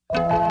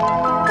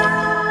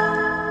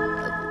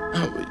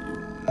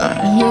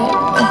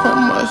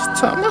much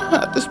time I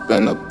had to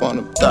spend up on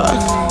them dots.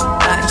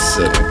 I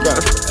said I got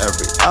it for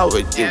every hour,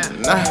 you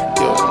don't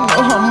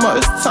know how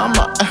much time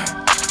I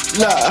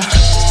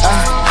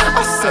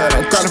said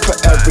I got it for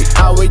every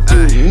hour, you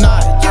don't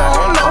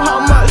know how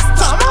much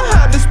time I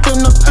had to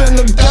spend up in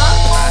the dots.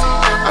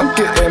 I'm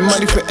getting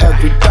money for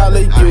every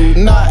dollar, you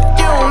don't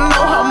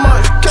know how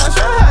much cash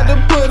I had to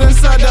put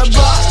inside that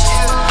box.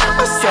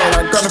 I said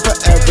I got it for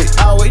every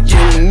hour, you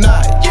don't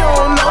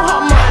know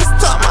how much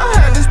time I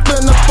had to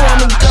spend up on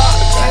the dots.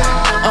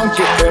 I'm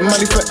getting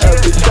money for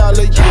every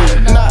dollar, you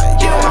don't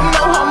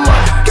know how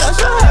much cash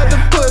I had to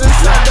put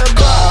inside that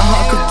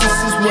box. Cause this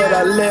is what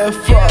I live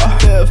for.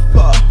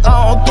 I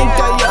don't think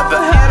I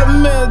ever had a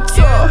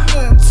mentor.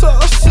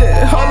 Shit,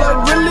 all I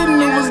really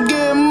knew was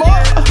getting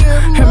more.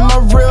 And my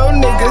real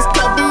niggas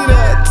copy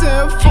that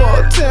 10-4.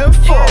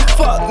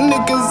 Fuck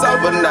niggas I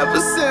would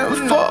never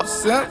send for.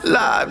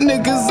 Live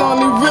niggas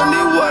only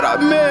really what I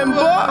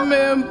remember.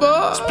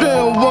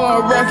 Spend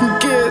 1 rack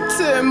and get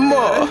 10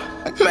 more.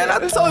 Man, I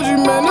told you,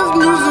 man, this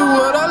music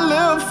what I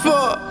live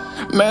for.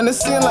 Man, it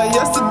seemed like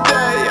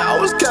yesterday I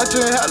was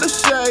catching hella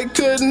shade,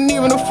 couldn't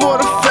even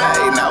afford a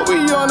fade. Now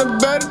we on the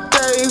better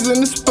days in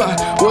the spot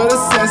with a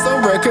sense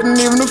of red, couldn't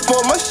even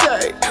afford my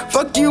shade.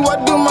 Fuck you, I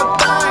do my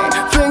thing.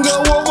 Finger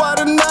what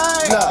a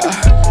night.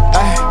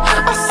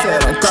 I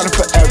said I'm grinding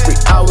for every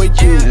hour,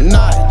 you don't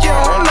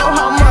know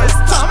how much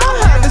time I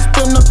had to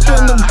spend up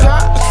in the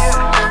dots.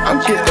 I'm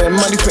getting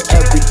money for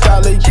every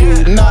dollar, you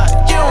don't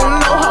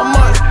know how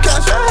much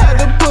cash I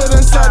had to put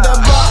inside that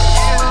box.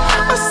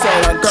 I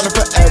said I'm grinding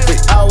for every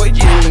hour,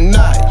 you don't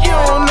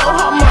know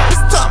how much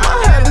time I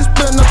had to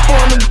spend up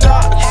on the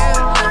dots.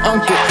 I'm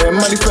getting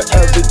money for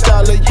every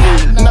dollar,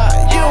 you